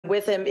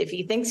with him. If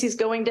he thinks he's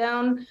going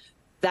down,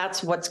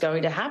 that's what's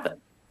going to happen.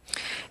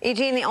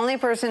 Eugene, the only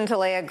person to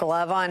lay a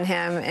glove on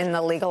him in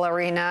the legal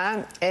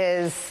arena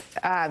is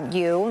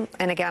you.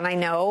 And again, I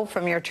know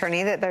from your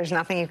attorney that there's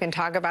nothing you can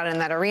talk about in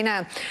that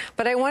arena.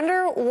 But I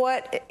wonder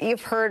what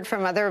you've heard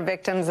from other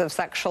victims of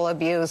sexual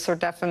abuse or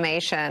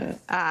defamation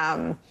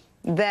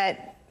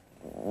that,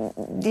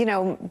 you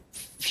know,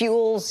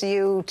 fuels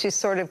you to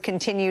sort of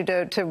continue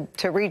to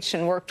reach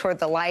and work toward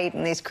the light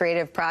in these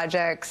creative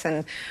projects,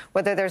 and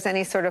whether there's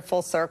any sort of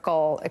full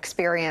circle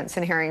experience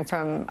in hearing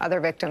from other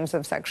victims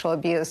of sexual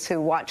abuse who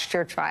watched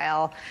your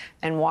trial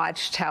and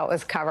watched how it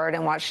was covered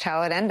and watched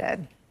how it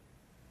ended.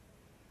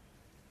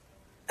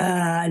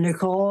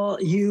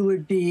 Nicole, you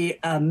would be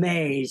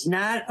amazed.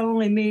 Not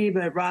only me,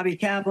 but Robbie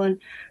Kaplan,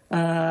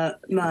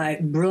 my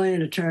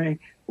brilliant attorney.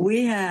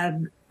 We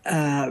have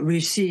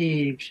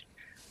received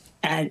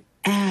an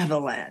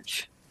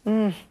avalanche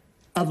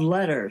of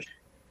letters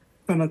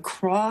from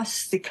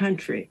across the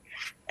country.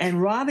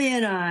 And Robbie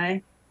and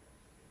I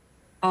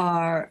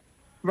are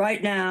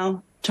right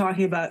now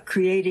talking about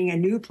creating a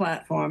new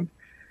platform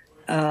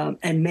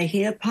and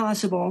making it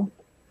possible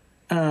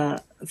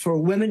for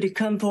women to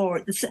come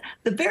forward.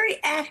 The very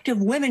act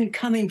of women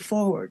coming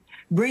forward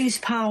brings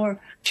power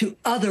to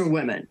other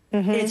women.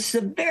 It's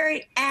the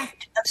very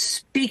act of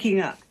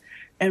speaking up.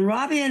 And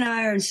Robbie and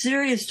I are in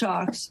serious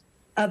talks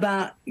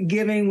about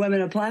giving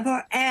women a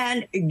platform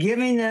and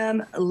giving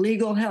them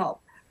legal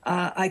help.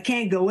 I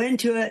can't go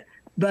into it,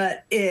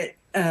 but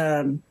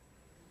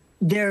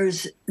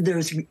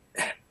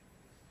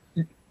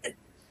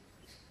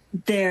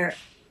there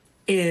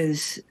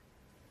is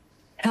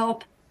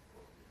help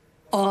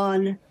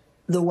on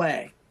the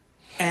way,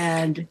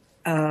 and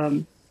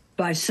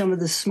by some of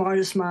the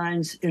smartest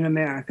minds in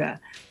America.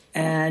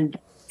 And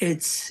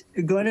it's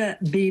going to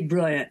be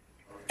brilliant.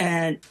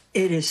 And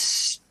it is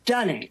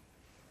stunning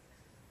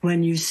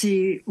when you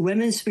see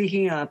women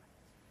speaking up,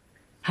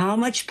 how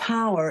much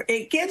power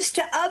it gives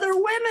to other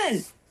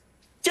women.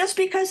 Just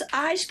because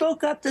I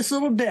spoke up this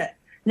little bit,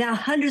 now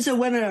hundreds of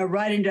women are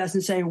writing to us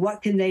and saying,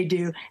 what can they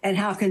do and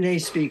how can they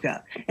speak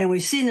up? And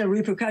we've seen the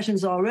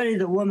repercussions already.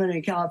 The woman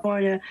in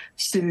California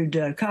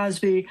sued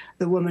Cosby,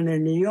 the woman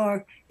in New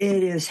York.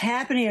 It is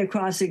happening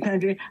across the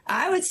country.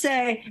 I would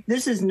say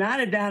this is not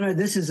a downer.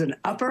 This is an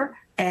upper.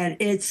 And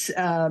it's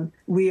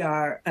we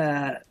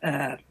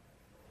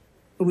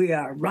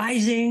are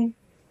rising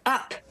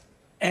up,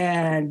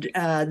 and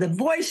the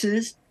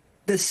voices,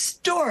 the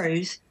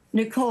stories,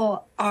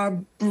 Nicole, are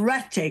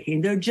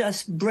breathtaking. They're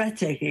just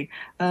breathtaking.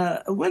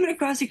 Women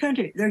across the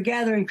country, they're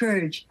gathering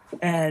courage,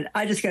 and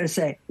I just got to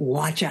say,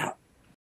 watch out.